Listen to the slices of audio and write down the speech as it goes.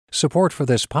Support for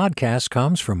this podcast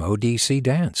comes from ODC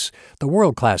Dance. The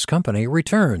world-class company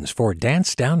returns for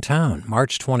Dance Downtown,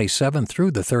 March 27th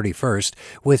through the 31st,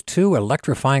 with 2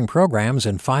 electrifying programs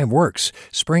and 5 works,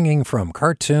 springing from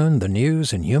cartoon, the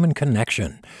news, and human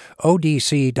connection.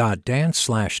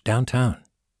 odc.dance/downtown.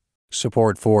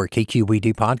 Support for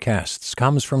KQED podcasts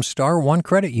comes from Star One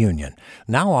Credit Union,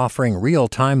 now offering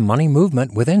real-time money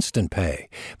movement with Instant Pay.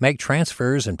 Make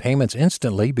transfers and payments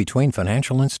instantly between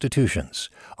financial institutions,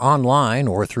 online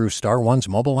or through Star One's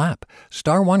mobile app.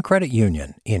 Star One Credit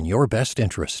Union, in your best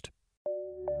interest.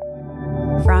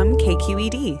 From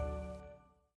KQED.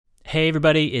 Hey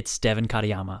everybody, it's Devin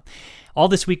Katayama. All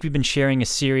this week we've been sharing a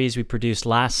series we produced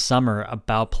last summer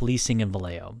about policing in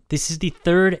Vallejo. This is the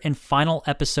 3rd and final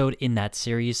episode in that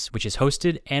series, which is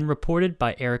hosted and reported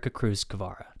by Erica Cruz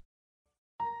Guevara.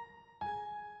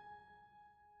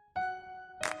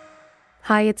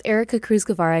 Hi, it's Erica Cruz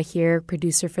Guevara here,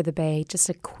 producer for The Bay. Just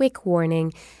a quick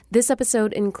warning, this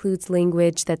episode includes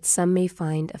language that some may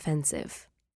find offensive.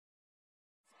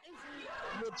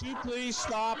 Would you please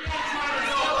stop?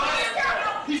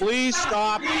 Please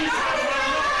stop.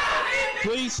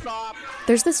 Please stop.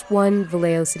 There's this one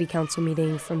Vallejo City Council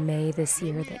meeting from May this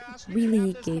year that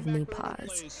really gave me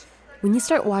pause. When you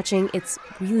start watching, it's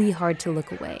really hard to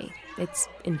look away. It's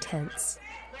intense.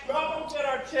 Don't get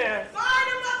our chance.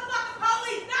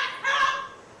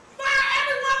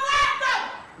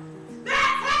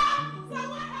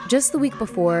 Just the week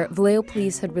before, Vallejo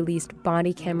Police had released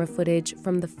body camera footage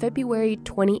from the February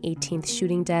 2018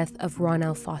 shooting death of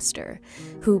Ronell Foster,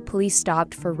 who police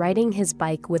stopped for riding his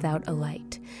bike without a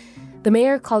light. The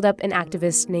mayor called up an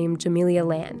activist named Jamelia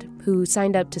Land, who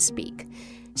signed up to speak.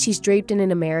 She's draped in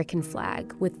an American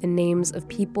flag with the names of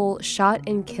people shot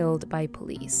and killed by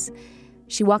police.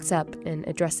 She walks up and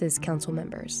addresses council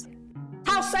members.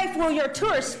 How safe will your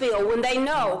tourists feel when they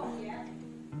know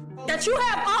that you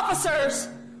have officers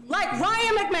like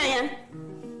Ryan McMahon,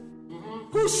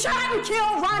 who shot and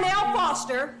killed Ronell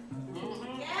Foster,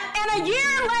 and a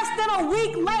year less than a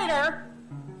week later,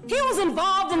 he was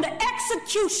involved in the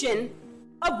execution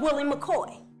of Willie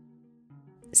McCoy?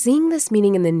 Seeing this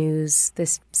meeting in the news,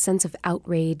 this sense of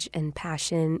outrage and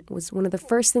passion, was one of the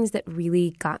first things that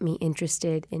really got me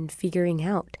interested in figuring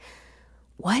out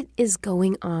what is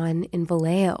going on in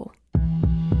Vallejo.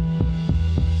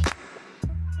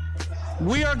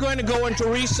 We are going to go into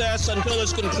recess until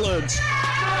this concludes.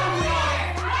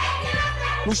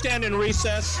 We stand in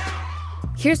recess.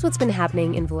 Here's what's been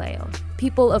happening in Vallejo.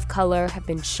 People of color have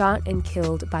been shot and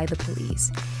killed by the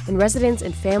police, and residents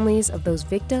and families of those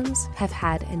victims have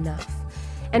had enough.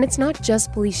 And it's not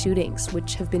just police shootings,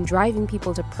 which have been driving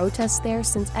people to protest there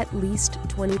since at least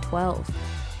 2012.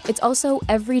 It's also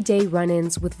everyday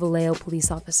run-ins with Vallejo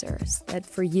police officers that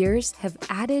for years have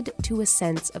added to a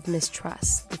sense of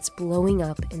mistrust that's blowing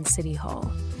up in City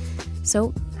Hall.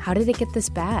 So how did it get this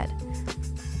bad?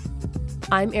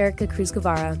 I'm Erica Cruz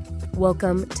Guevara.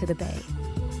 Welcome to The Bay.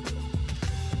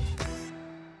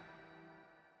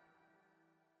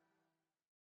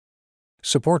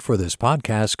 Support for this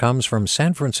podcast comes from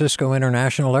San Francisco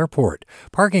International Airport.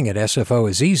 Parking at SFO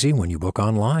is easy when you book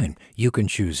online. You can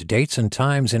choose dates and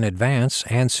times in advance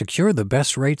and secure the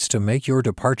best rates to make your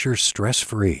departure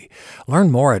stress-free. Learn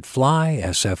more at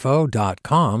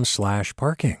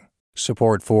flysfo.com/parking.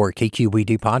 Support for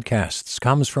KQED podcasts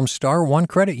comes from Star One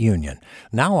Credit Union,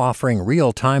 now offering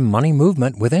real-time money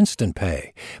movement with Instant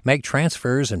Pay. Make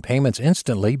transfers and payments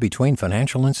instantly between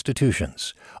financial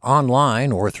institutions,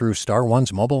 online or through Star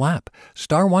One's mobile app.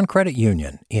 Star One Credit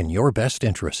Union, in your best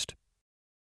interest.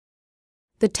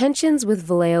 The tensions with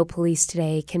Vallejo Police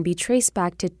today can be traced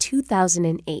back to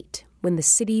 2008, when the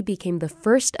city became the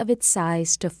first of its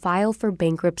size to file for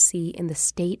bankruptcy in the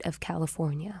state of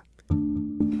California.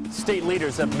 State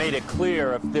leaders have made it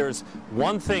clear if there's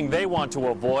one thing they want to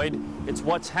avoid, it's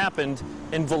what's happened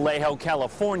in Vallejo,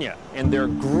 California, in their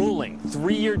grueling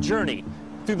 3-year journey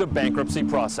through the bankruptcy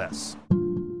process.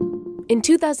 In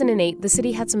 2008, the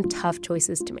city had some tough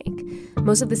choices to make.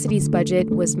 Most of the city's budget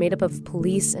was made up of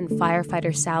police and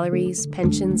firefighter salaries,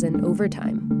 pensions, and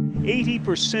overtime.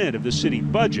 80% of the city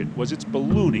budget was its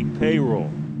ballooning payroll.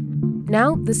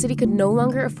 Now, the city could no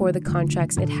longer afford the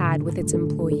contracts it had with its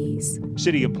employees.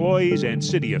 City employees and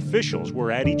city officials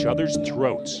were at each other's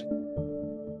throats.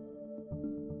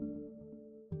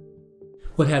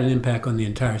 What had an impact on the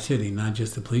entire city, not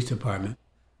just the police department.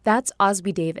 That's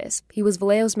Osby Davis. He was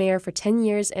Vallejo's mayor for 10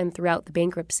 years and throughout the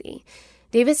bankruptcy.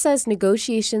 Davis says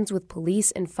negotiations with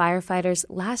police and firefighters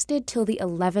lasted till the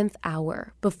 11th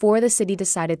hour before the city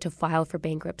decided to file for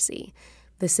bankruptcy.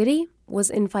 The city was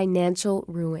in financial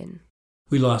ruin.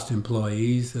 We lost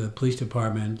employees. The police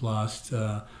department lost,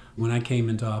 when I came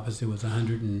into office, it was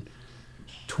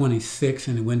 126,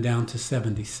 and it went down to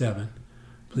 77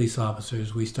 police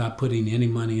officers. We stopped putting any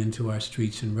money into our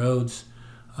streets and roads,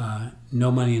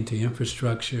 no money into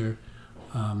infrastructure,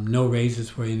 no raises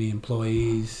for any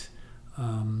employees.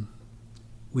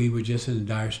 We were just in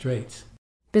dire straits.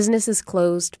 Businesses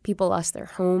closed, people lost their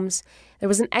homes. There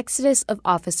was an exodus of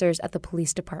officers at the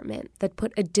police department that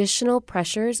put additional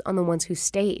pressures on the ones who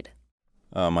stayed.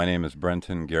 My name is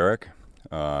Brenton Garrick.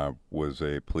 Was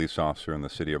a police officer in the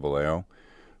city of Vallejo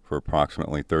for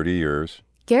approximately 30 years.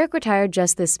 Garrick retired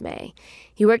just this May.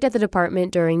 He worked at the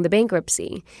department during the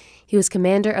bankruptcy. He was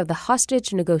commander of the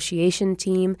hostage negotiation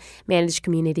team, managed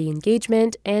community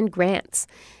engagement, and grants.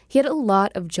 He had a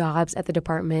lot of jobs at the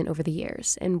department over the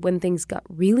years, and when things got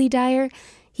really dire,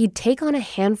 he'd take on a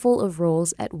handful of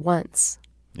roles at once.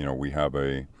 You know, we have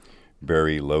a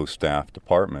very low-staffed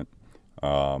department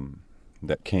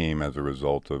that came as a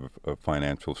result of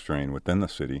financial strain within the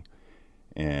city,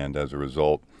 and as a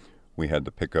result, we had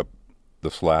to pick up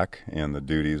the slack and the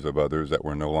duties of others that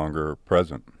were no longer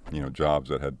present, jobs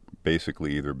that had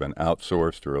basically either been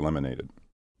outsourced or eliminated.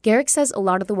 Garrick says a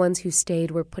lot of the ones who stayed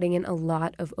were putting in a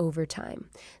lot of overtime.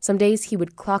 Some days he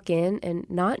would clock in and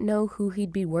not know who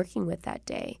he'd be working with that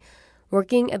day.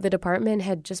 Working at the department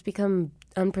had just become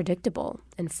unpredictable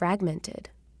and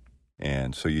fragmented.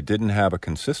 And so you didn't have a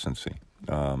consistency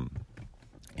and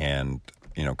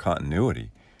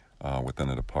continuity within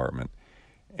the department.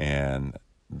 And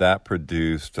that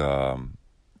produced, a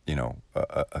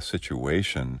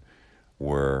situation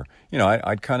where,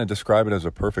 I'd kind of describe it as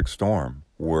a perfect storm,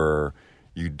 where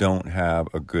you don't have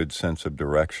a good sense of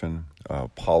direction,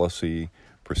 policy,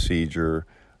 procedure,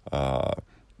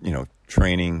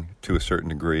 training to a certain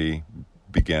degree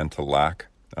began to lack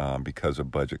because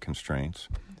of budget constraints.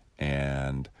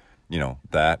 And,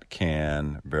 that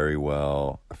can very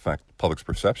well affect the public's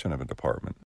perception of a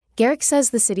department. Garrick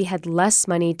says the city had less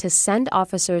money to send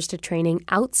officers to training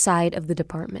outside of the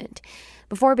department.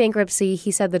 Before bankruptcy, he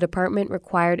said the department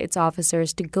required its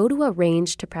officers to go to a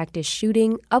range to practice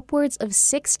shooting upwards of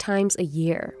 6 times a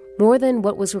year, more than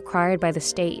what was required by the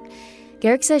state.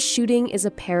 Garrick says shooting is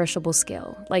a perishable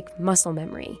skill, like muscle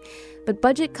memory, but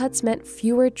budget cuts meant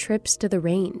fewer trips to the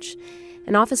range.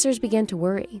 And officers began to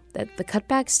worry that the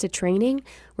cutbacks to training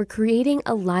were creating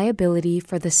a liability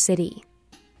for the city.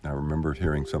 I remember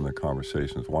hearing some of the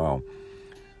conversations, wow,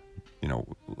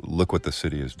 look what the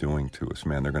city is doing to us,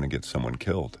 man, they're going to get someone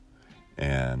killed.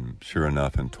 And sure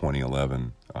enough, in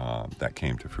 2011, that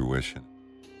came to fruition.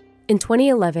 In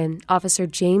 2011, Officer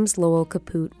James Lowell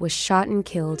Caput was shot and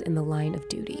killed in the line of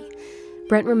duty.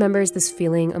 Brent remembers this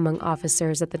feeling among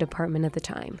officers at the department at the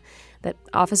time, that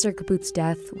Officer Caput's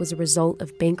death was a result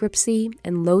of bankruptcy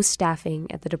and low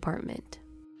staffing at the department.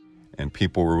 And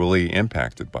people were really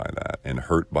impacted by that and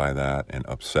hurt by that and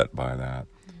upset by that.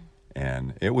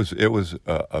 And it was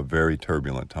a very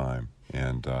turbulent time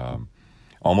and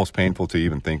almost painful to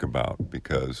even think about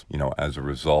because, as a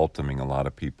result, a lot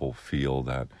of people feel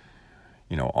that,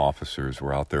 officers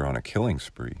were out there on a killing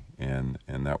spree. And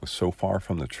that was so far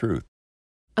from the truth.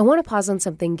 I want to pause on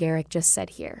something Garrick just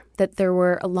said here, that there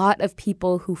were a lot of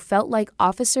people who felt like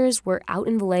officers were out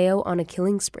in Vallejo on a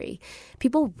killing spree.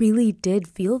 People really did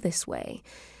feel this way.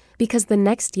 Because the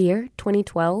next year,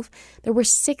 2012, there were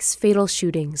 6 fatal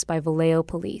shootings by Vallejo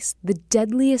Police, the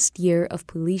deadliest year of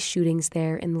police shootings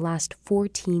there in the last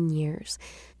 14 years.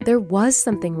 There was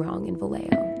something wrong in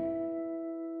Vallejo.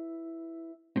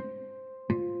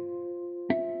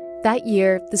 That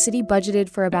year, the city budgeted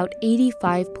for about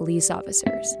 85 police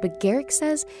officers, but Garrick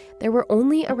says there were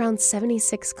only around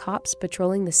 76 cops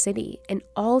patrolling the city, an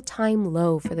all-time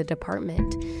low for the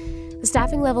department. The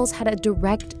staffing levels had a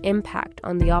direct impact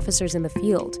on the officers in the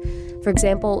field. For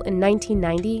example, in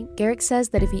 1990, Garrick says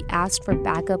that if he asked for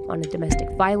backup on a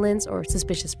domestic violence or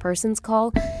suspicious persons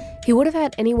call, he would have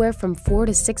had anywhere from 4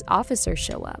 to 6 officers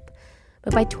show up.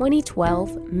 But by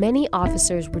 2012, many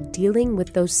officers were dealing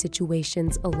with those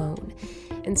situations alone.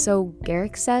 And so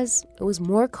Garrick says it was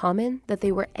more common that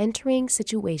they were entering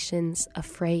situations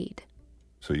afraid.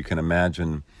 So you can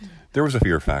imagine there was a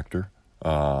fear factor,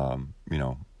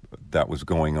 that was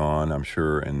going on, I'm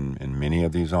sure, in many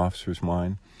of these officers'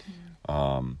 mind.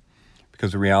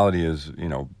 Because the reality is,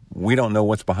 we don't know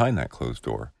what's behind that closed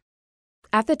door.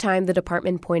 At the time, the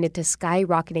department pointed to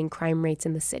skyrocketing crime rates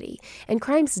in the city, and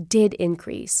crimes did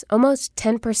increase, almost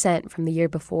 10% from the year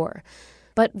before.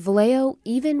 But Vallejo,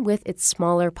 even with its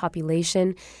smaller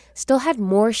population, still had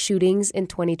more shootings in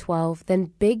 2012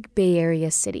 than big Bay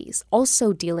Area cities,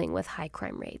 also dealing with high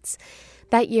crime rates.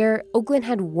 That year, Oakland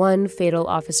had 1 fatal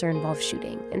officer-involved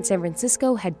shooting, and San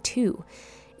Francisco had 2.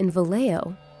 In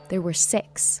Vallejo, there were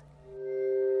 6.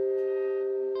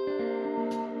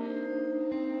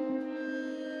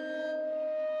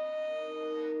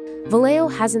 Vallejo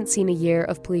hasn't seen a year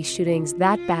of police shootings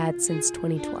that bad since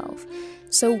 2012.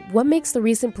 So what makes the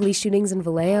recent police shootings in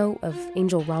Vallejo of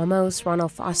Angel Ramos,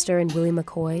 Ronald Foster, and Willie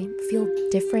McCoy feel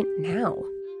different now?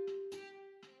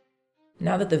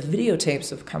 Now that the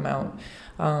videotapes have come out,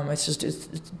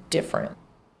 it's different.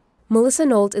 Melissa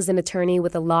Nolt is an attorney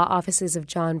with the law offices of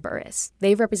John Burris.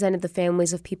 They've represented the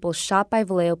families of people shot by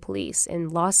Vallejo police in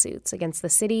lawsuits against the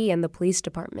city and the police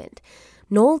department.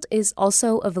 Nolt is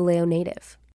also a Vallejo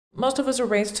native. Most of us are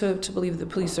raised to believe the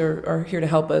police are here to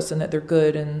help us and that they're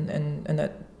good and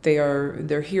that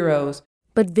they're heroes.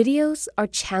 But videos are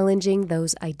challenging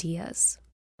those ideas.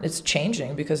 It's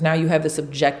changing because now you have this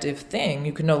objective thing.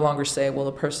 You can no longer say, well,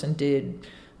 a person did,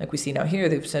 like we see now here,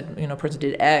 they've said, a person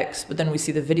did X, but then we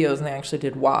see the videos and they actually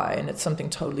did Y, and it's something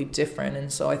totally different.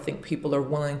 And so I think people are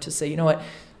willing to say, you know what,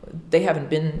 they haven't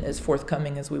been as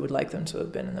forthcoming as we would like them to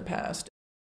have been in the past.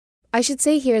 I should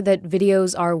say here that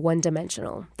videos are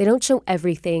one-dimensional. They don't show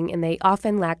everything, and they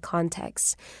often lack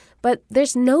context. But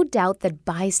there's no doubt that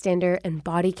bystander and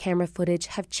body camera footage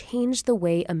have changed the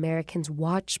way Americans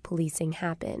watch policing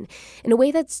happen, in a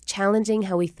way that's challenging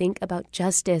how we think about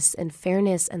justice and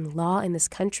fairness and law in this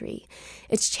country.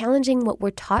 It's challenging what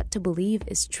we're taught to believe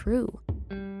is true.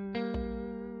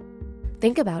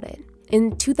 Think about it.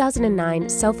 In 2009,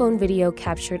 cell phone video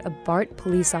captured a BART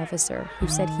police officer who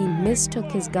said he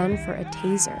mistook his gun for a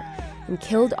taser and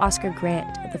killed Oscar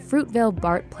Grant at the Fruitvale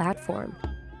BART platform.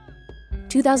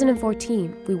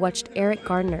 2014, we watched Eric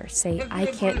Gardner say, "I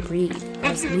can't breathe,"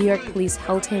 as New York police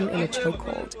held him in a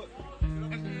chokehold.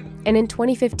 And in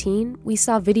 2015, we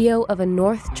saw video of a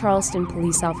North Charleston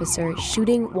police officer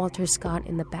shooting Walter Scott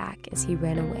in the back as he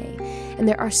ran away. And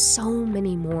there are so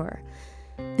many more.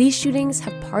 These shootings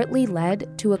have partly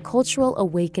led to a cultural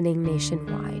awakening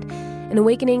nationwide, an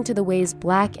awakening to the ways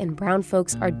Black and brown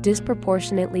folks are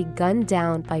disproportionately gunned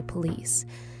down by police.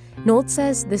 Nolt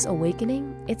says this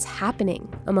awakening, it's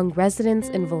happening among residents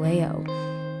in Vallejo,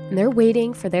 and they're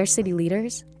waiting for their city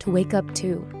leaders to wake up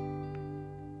too.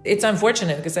 It's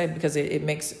unfortunate because it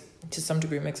makes, to some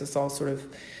degree, makes us all sort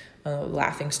of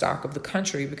laughing stock of the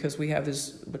country, because we have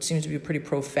this, what seems to be a pretty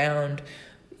profound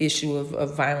issue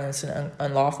of violence and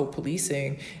unlawful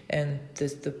policing, and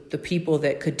the people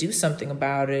that could do something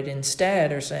about it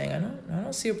instead are saying, I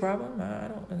don't see a problem. I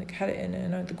don't think how to,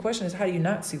 and the question is, how do you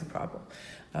not see the problem?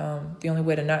 The only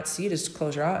way to not see it is to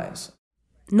close your eyes.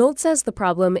 Nolt says the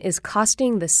problem is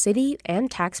costing the city and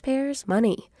taxpayers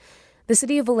money. The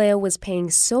city of Vallejo was paying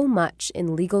so much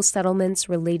in legal settlements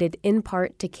related in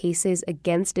part to cases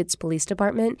against its police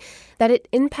department that it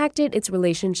impacted its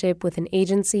relationship with an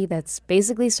agency that's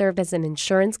basically served as an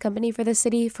insurance company for the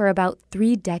city for about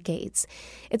 3 decades.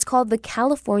 It's called the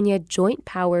California Joint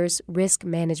Powers Risk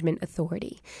Management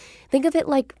Authority. Think of it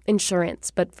like insurance,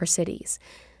 but for cities.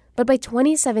 But by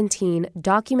 2017,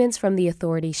 documents from the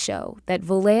authority show that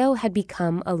Vallejo had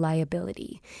become a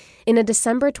liability. In a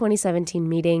December 2017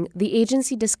 meeting, the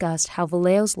agency discussed how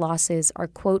Vallejo's losses are,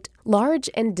 quote, large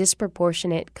and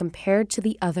disproportionate compared to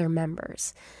the other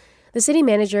members. The city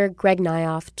manager, Greg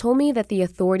Nyoff, told me that the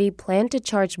authority planned to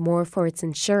charge more for its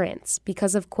insurance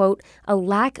because of, quote, a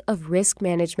lack of risk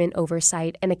management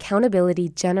oversight and accountability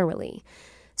generally.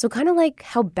 So kind of like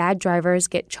how bad drivers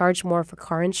get charged more for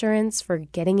car insurance for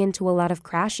getting into a lot of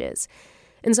crashes.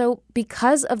 And so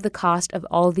because of the cost of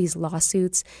all these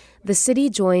lawsuits, the city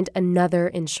joined another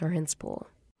insurance pool.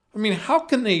 I mean, how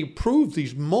can they approve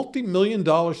these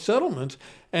multi-million-dollar settlements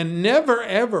and never,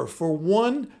 ever for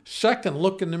 1 second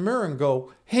look in the mirror and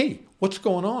go, hey, what's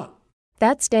going on?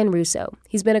 That's Dan Russo.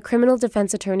 He's been a criminal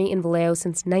defense attorney in Vallejo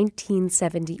since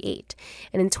 1978.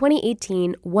 And in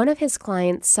 2018, one of his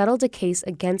clients settled a case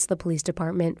against the police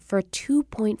department for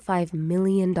 $2.5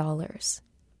 million.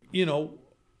 You know,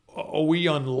 are we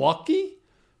unlucky?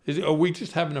 Are we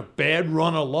just having a bad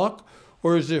run of luck?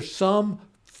 Or is there some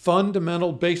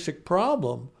fundamental basic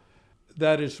problem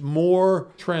that is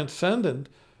more transcendent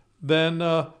than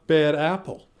a bad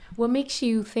apple? What makes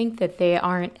you think that they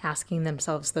aren't asking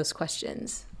themselves those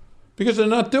questions? Because they're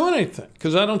not doing anything.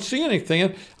 Because I don't see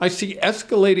anything. I see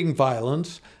escalating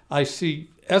violence. I see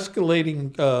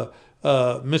escalating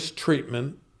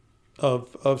mistreatment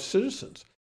of citizens.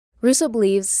 Russo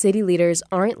believes city leaders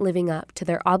aren't living up to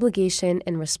their obligation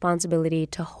and responsibility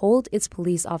to hold its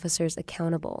police officers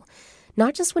accountable.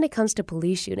 not just when it comes to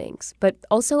police shootings, but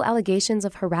also allegations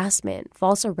of harassment,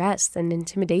 false arrests, and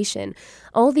intimidation.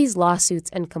 All these lawsuits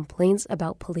and complaints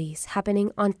about police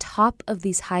happening on top of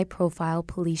these high-profile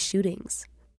police shootings.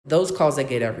 Those calls I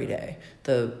get every day,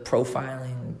 the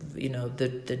profiling,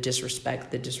 the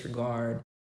disrespect, the disregard.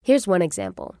 Here's one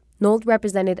example. Nold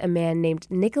represented a man named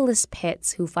Nicholas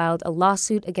Pitts who filed a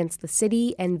lawsuit against the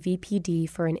city and VPD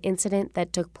for an incident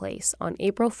that took place on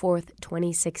April 4th,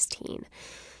 2016.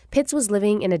 Pitts was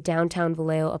living in a downtown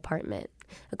Vallejo apartment.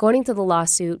 According to the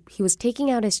lawsuit, he was taking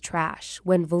out his trash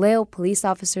when Vallejo police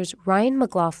officers Ryan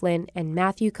McLaughlin and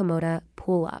Matthew Komoda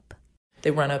pull up. They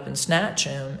run up and snatch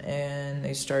him, and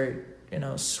they start,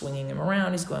 swinging him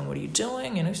around. He's going, "What are you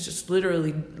doing?" And he's just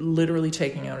literally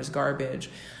taking out his garbage.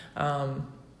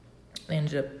 They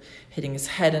ended up hitting his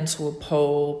head into a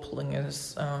pole, pulling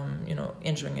his,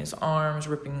 injuring his arms,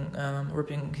 ripping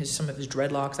some of his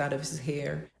dreadlocks out of his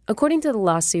hair. According to the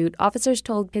lawsuit, officers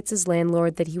told Pitts'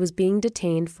 landlord that he was being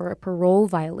detained for a parole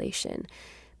violation.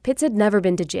 Pitts had never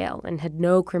been to jail and had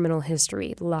no criminal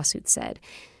history, the lawsuit said.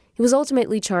 He was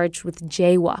ultimately charged with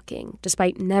jaywalking,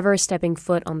 despite never stepping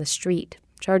foot on the street,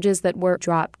 charges that were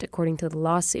dropped according to the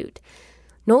lawsuit.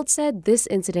 Nold said this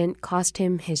incident cost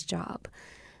him his job.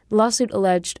 The lawsuit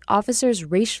alleged officers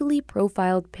racially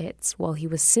profiled Pitts while he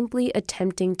was simply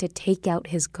attempting to take out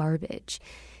his garbage.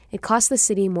 It cost the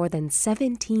city more than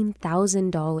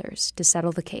 $17,000 to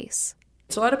settle the case.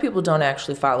 So a lot of people don't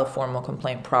actually file a formal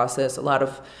complaint process. A lot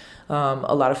of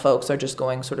folks are just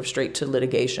going sort of straight to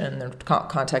litigation. They're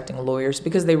contacting lawyers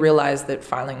because they realize that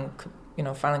filing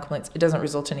complaints, it doesn't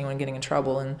result in anyone getting in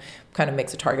trouble and kind of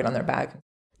makes a target on their back.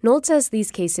 Nold says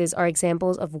these cases are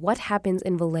examples of what happens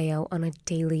in Vallejo on a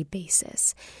daily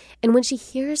basis. And when she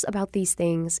hears about these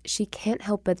things, she can't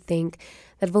help but think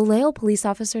that Vallejo police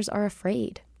officers are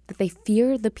afraid, that they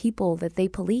fear the people that they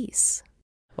police.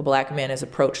 A black man is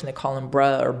approached and they call him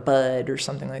bruh or bud or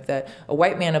something like that. A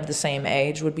white man of the same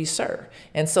age would be sir.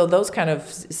 And so those kind of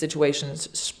situations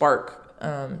spark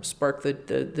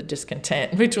the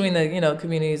discontent between the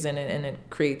communities, and it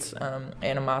creates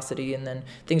animosity, and then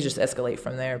things just escalate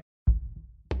from there.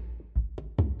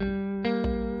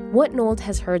 What Nold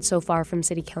has heard so far from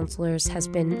city councilors has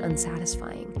been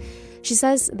unsatisfying. She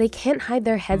says they can't hide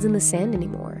their heads in the sand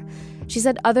anymore. She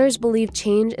said others believe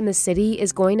change in the city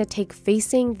is going to take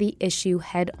facing the issue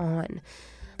head on.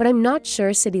 But I'm not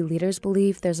sure city leaders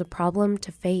believe there's a problem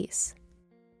to face.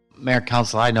 Mayor,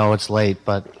 Council, I know it's late,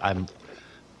 but a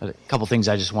couple things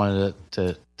I just wanted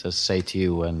to say to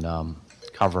you and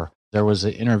cover. There was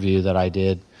an interview that I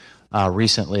did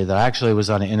recently that actually was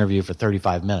on an interview for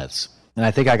 35 minutes. And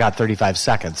I think I got 35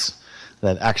 seconds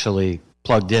that actually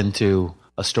plugged into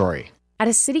a story. At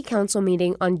a city council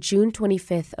meeting on June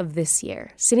 25th of this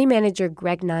year, city manager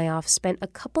Greg Nyoff spent a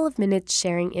couple of minutes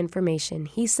sharing information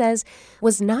he says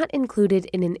was not included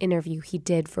in an interview he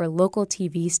did for a local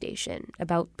TV station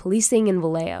about policing in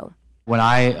Vallejo. When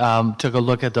I took a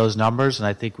look at those numbers, and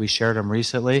I think we shared them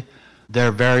recently,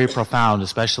 they're very profound,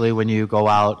 especially when you go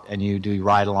out and you do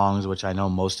ride-alongs, which I know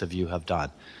most of you have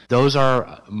done. Those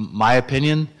are, my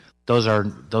opinion,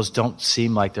 those don't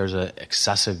seem like there's an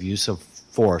excessive use of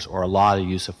force or a lot of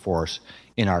use of force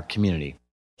in our community.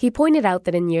 He pointed out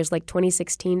that in years like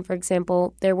 2016, for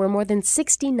example, there were more than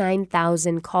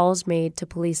 69,000 calls made to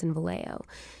police in Vallejo.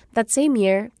 That same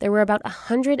year, there were about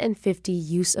 150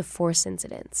 use of force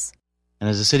incidents. And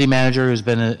as a city manager who's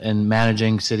been in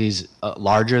managing cities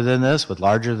larger than this, with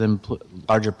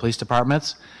larger police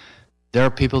departments, there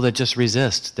are people that just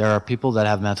resist. There are people that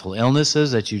have mental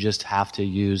illnesses that you just have to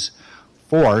use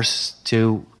force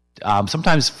to,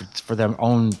 sometimes for their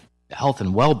own health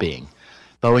and well-being.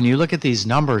 But when you look at these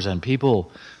numbers and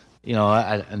people,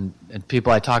 and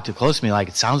people I talk to close to me, like,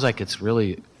 it sounds like it's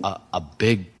really a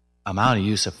big amount of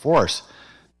use of force.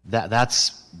 That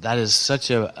is such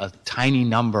a tiny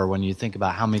number when you think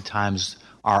about how many times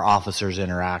our officers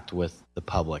interact with the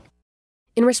public.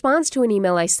 In response to an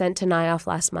email I sent to Nyoff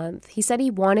last month, he said he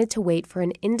wanted to wait for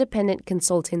an independent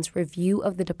consultant's review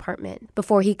of the department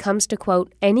before he comes to,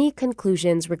 quote, any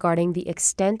conclusions regarding the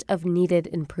extent of needed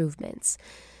improvements.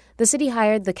 The city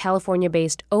hired the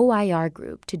California-based OIR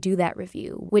group to do that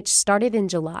review, which started in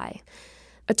July.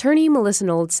 Attorney Melissa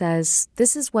Nold says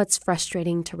this is what's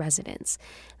frustrating to residents,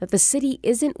 that the city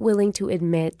isn't willing to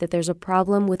admit that there's a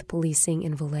problem with policing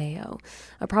in Vallejo,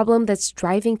 a problem that's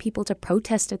driving people to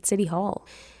protest at City Hall.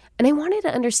 And I wanted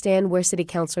to understand where city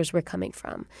councilors were coming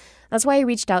from. That's why I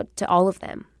reached out to all of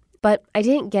them. But I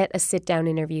didn't get a sit-down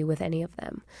interview with any of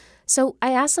them. So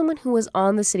I asked someone who was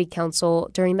on the city council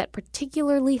during that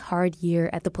particularly hard year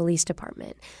at the police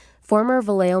department. former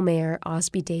Vallejo Mayor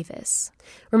Osby Davis.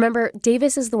 Remember,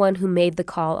 Davis is the one who made the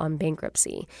call on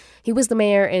bankruptcy. He was the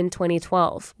mayor in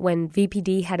 2012 when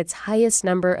VPD had its highest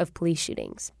number of police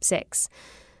shootings, 6.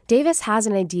 Davis has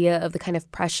an idea of the kind of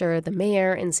pressure the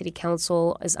mayor and city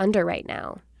council is under right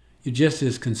now. You're just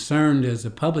as concerned as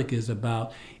the public is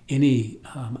about any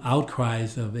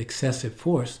outcries of excessive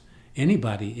force.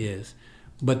 Anybody is.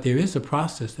 But there is a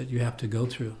process that you have to go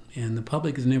through, and the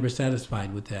public is never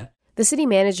satisfied with that. The city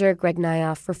manager, Greg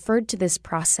Nyoff, referred to this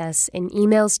process in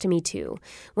emails to me too,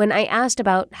 when I asked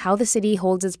about how the city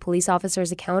holds its police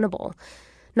officers accountable.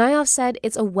 Nyoff said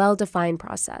it's a well-defined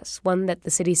process, one that the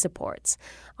city supports.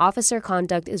 Officer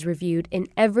conduct is reviewed in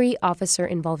every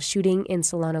officer-involved shooting in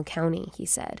Solano County, he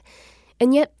said.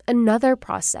 And yet another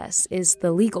process is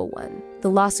the legal one, the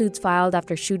lawsuits filed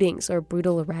after shootings or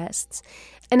brutal arrests.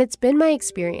 And it's been my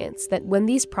experience that when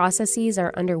these processes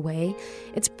are underway,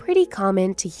 it's pretty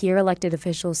common to hear elected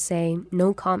officials say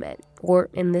no comment, or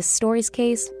in this story's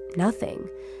case, nothing.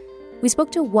 We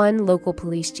spoke to one local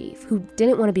police chief who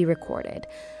didn't want to be recorded,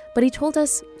 but he told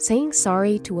us saying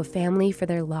sorry to a family for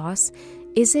their loss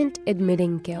isn't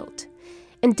admitting guilt.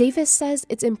 And Davis says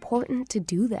it's important to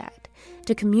do that,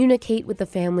 to communicate with the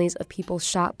families of people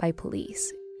shot by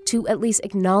police, to at least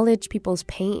acknowledge people's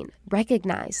pain,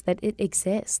 recognize that it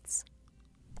exists.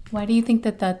 Why do you think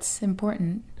that that's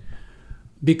important?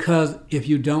 Because if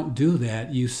you don't do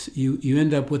that, you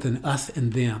end up with an us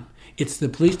and them. It's the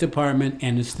police department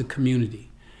and it's the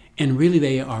community. And really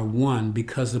they are one,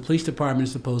 because the police department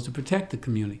is supposed to protect the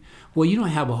community. Well, you don't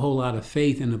have a whole lot of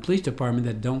faith in the police department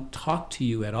that don't talk to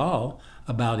you at all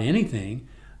about anything.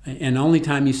 And the only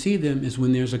time you see them is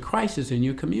when there's a crisis in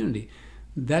your community.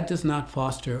 That does not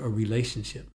foster a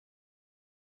relationship.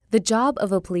 The job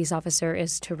of a police officer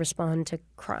is to respond to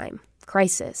crime,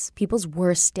 crisis, people's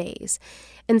worst days.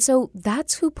 And so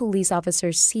that's who police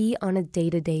officers see on a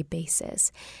day-to-day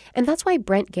basis. And that's why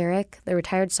Brent Garrick, the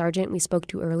retired sergeant we spoke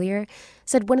to earlier,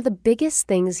 said one of the biggest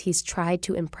things he's tried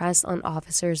to impress on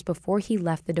officers before he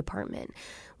left the department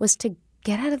was to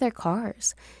get out of their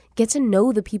cars, get to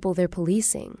know the people they're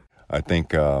policing. I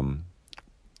think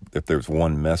if there's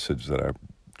one message that I've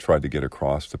tried to get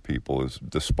across to people is,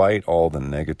 despite all the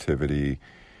negativity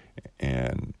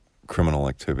and criminal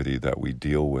activity that we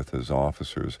deal with as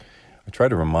officers, I try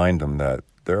to remind them that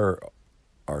there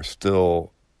are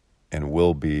still and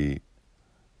will be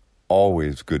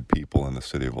always good people in the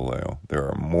city of Vallejo. There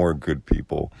are more good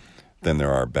people than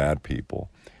there are bad people.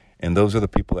 And those are the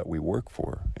people that we work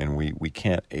for. And we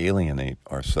can't alienate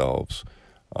ourselves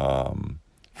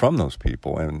from those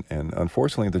people. And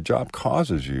unfortunately, the job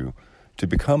causes you to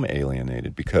become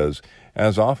alienated because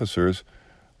as officers,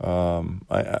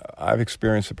 I've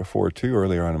experienced it before too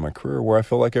earlier on in my career where I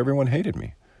feel like everyone hated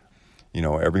me. You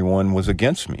know, everyone was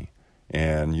against me.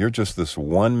 And you're just this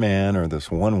one man or this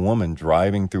one woman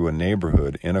driving through a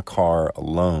neighborhood in a car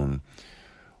alone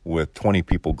with 20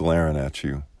 people glaring at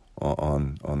you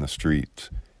on the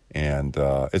streets. And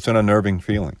it's an unnerving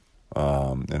feeling,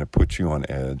 and it puts you on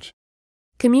edge.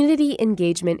 Community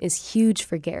engagement is huge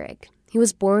for Garrick. He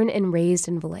was born and raised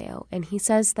in Vallejo, and he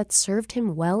says that served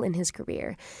him well in his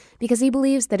career because he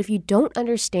believes that if you don't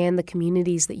understand the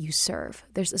communities that you serve,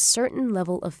 there's a certain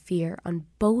level of fear on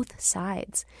both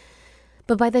sides.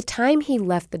 But by the time he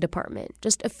left the department,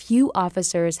 just a few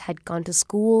officers had gone to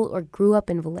school or grew up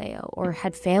in Vallejo or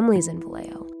had families in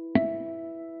Vallejo.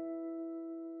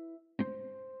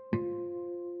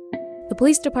 The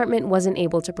police department wasn't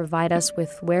able to provide us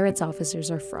with where its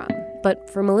officers are from. But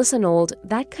for Melissa Nold,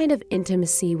 that kind of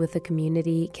intimacy with the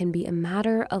community can be a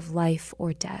matter of life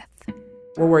or death.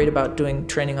 We're worried about doing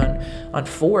training on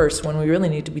force when we really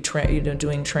need to be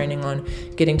doing training on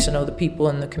getting to know the people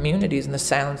in the communities and the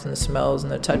sounds and the smells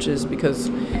and the touches, because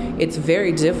it's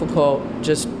very difficult,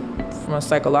 just from a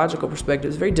psychological perspective,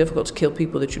 it's very difficult to kill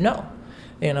people that you know.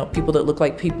 You know, people that look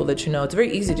like people that you know. It's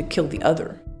very easy to kill the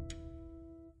other.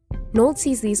 Nold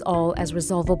sees these all as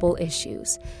resolvable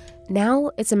issues.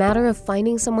 Now it's a matter of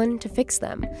finding someone to fix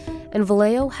them, and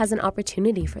Vallejo has an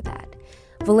opportunity for that.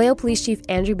 Vallejo Police Chief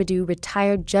Andrew Badu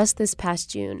retired just this past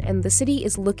June, and the city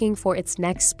is looking for its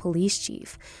next police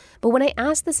chief. But when I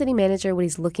asked the city manager what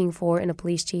he's looking for in a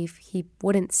police chief, he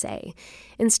wouldn't say.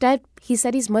 Instead, he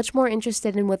said he's much more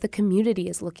interested in what the community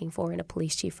is looking for in a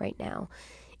police chief right now.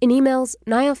 In emails,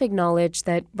 Nyoff acknowledged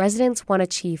that residents want a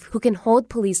chief who can hold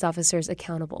police officers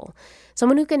accountable,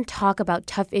 someone who can talk about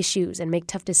tough issues and make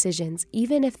tough decisions,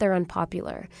 even if they're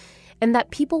unpopular, and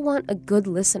that people want a good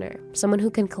listener, someone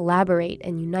who can collaborate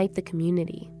and unite the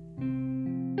community.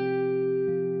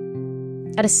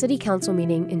 At a city council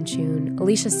meeting in June,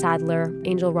 Alicia Sadler,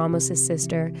 Angel Ramos'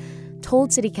 sister,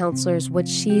 told city councilors what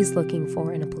she's looking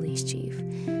for in a police chief.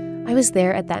 I was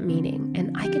there at that meeting,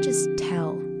 and I could just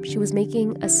tell she was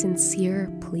making a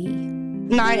sincere plea.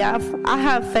 Nayef, I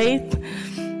have faith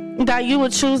that you will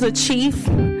choose a chief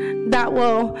that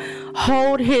will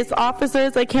hold his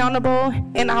officers accountable,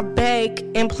 and I beg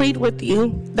and plead with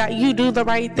you that you do the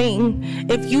right thing.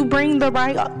 If you bring the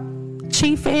right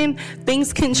chief in,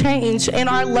 things can change, and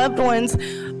our loved ones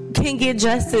can get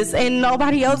justice, and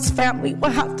nobody else's family will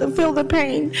have to feel the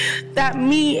pain that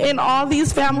me and all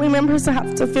these family members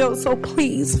have to feel. So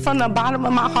please, from the bottom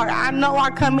of my heart, I know I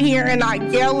come here and I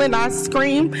yell and I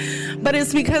scream, but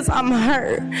it's because I'm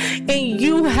hurt, and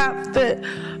you have the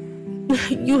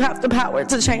power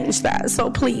to change that. So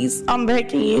please, I'm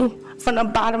begging you from the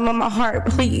bottom of my heart,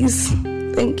 please.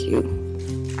 Thank you.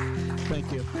 Thank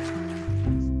you.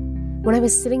 When I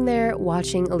was sitting there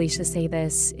watching Alicia say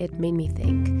this, it made me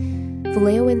think.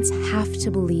 Vallejoans have to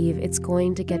believe it's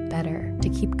going to get better, to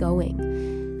keep going.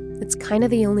 It's kind of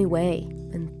the only way,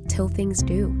 until things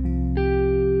do.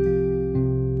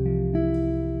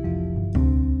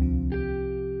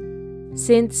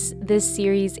 Since this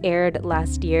series aired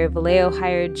last year, Vallejo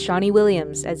hired Shawnee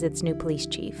Williams as its new police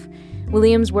chief.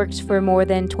 Williams worked for more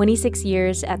than 26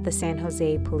 years at the San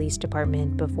Jose Police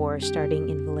Department before starting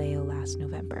in Vallejo last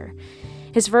November.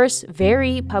 His first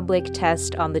very public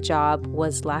test on the job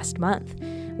was last month,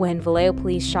 when Vallejo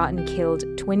Police shot and killed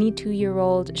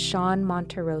 22-year-old Sean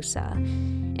Monterosa.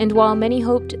 And while many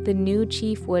hoped the new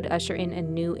chief would usher in a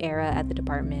new era at the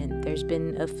department, there's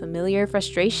been a familiar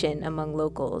frustration among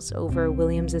locals over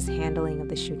Williams' handling of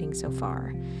the shooting so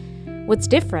far. What's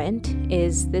different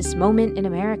is this moment in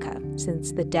America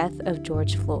since the death of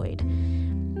George Floyd.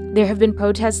 There have been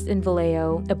protests in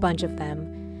Vallejo, a bunch of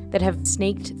them, that have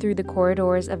snaked through the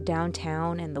corridors of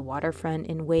downtown and the waterfront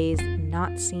in ways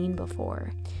not seen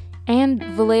before. And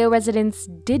Vallejo residents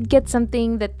did get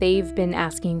something that they've been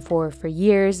asking for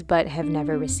years but have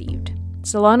never received.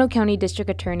 Solano County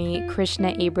District Attorney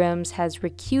Krishna Abrams has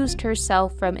recused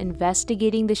herself from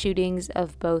investigating the shootings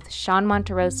of both Sean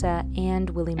Monterosa and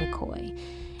Willie McCoy.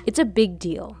 It's a big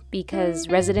deal because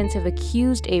residents have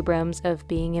accused Abrams of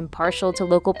being impartial to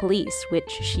local police,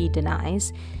 which she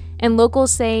denies, and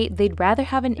locals say they'd rather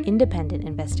have an independent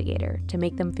investigator to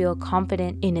make them feel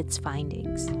confident in its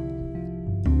findings.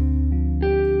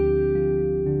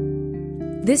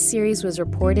 This series was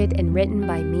reported and written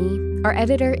by me. Our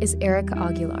editor is Erica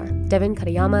Aguilar. Devin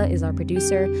Katayama is our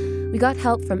producer. We got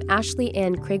help from Ashley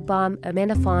Ann Krigbaum,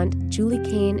 Amanda Font, Julie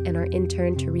Kane, and our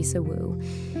intern, Teresa Wu.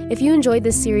 If you enjoyed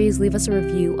this series, leave us a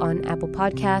review on Apple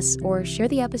Podcasts or share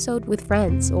the episode with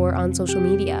friends or on social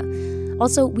media.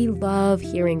 Also, we love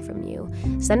hearing from you.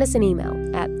 Send us an email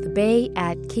at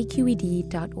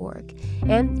thebay@kqed.org.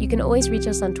 And you can always reach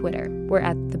us on Twitter. We're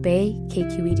at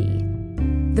thebaykqed.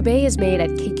 The Bay is made at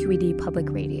KQED Public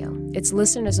Radio. It's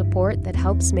listener support that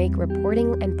helps make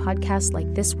reporting and podcasts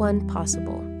like this one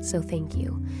possible, so thank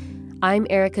you. I'm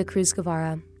Erica Cruz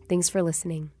Guevara. Thanks for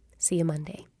listening. See you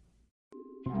Monday.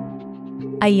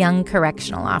 A young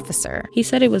correctional officer. He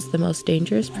said it was the most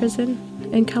dangerous prison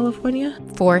in California.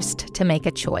 Forced to make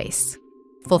a choice.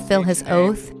 Fulfill his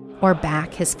oath or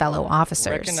back his fellow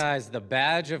officers. Recognize the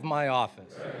badge of my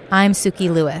office. I'm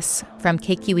Suki Lewis. From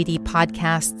KQED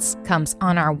Podcasts comes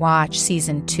On Our Watch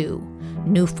Season 2,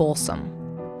 New Folsom.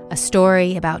 A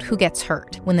story about who gets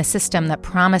hurt when the system that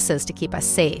promises to keep us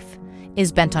safe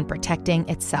is bent on protecting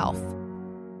itself.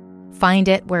 Find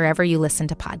it wherever you listen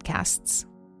to podcasts.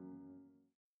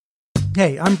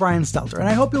 Hey, I'm Brian Stelter, and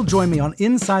I hope you'll join me on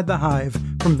Inside the Hive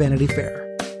from Vanity Fair.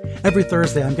 Every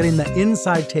Thursday, I'm getting the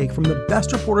inside take from the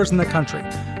best reporters in the country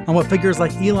on what figures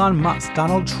like Elon Musk,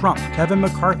 Donald Trump, Kevin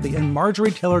McCarthy, and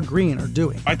Marjorie Taylor Greene are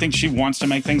doing. I think she wants to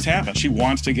make things happen. She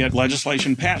wants to get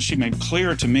legislation passed. She made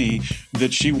clear to me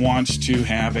that she wants to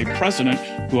have a president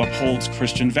who upholds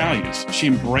Christian values. She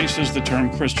embraces the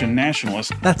term Christian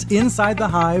nationalist. That's Inside the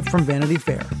Hive from Vanity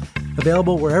Fair.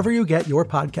 Available wherever you get your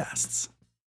podcasts.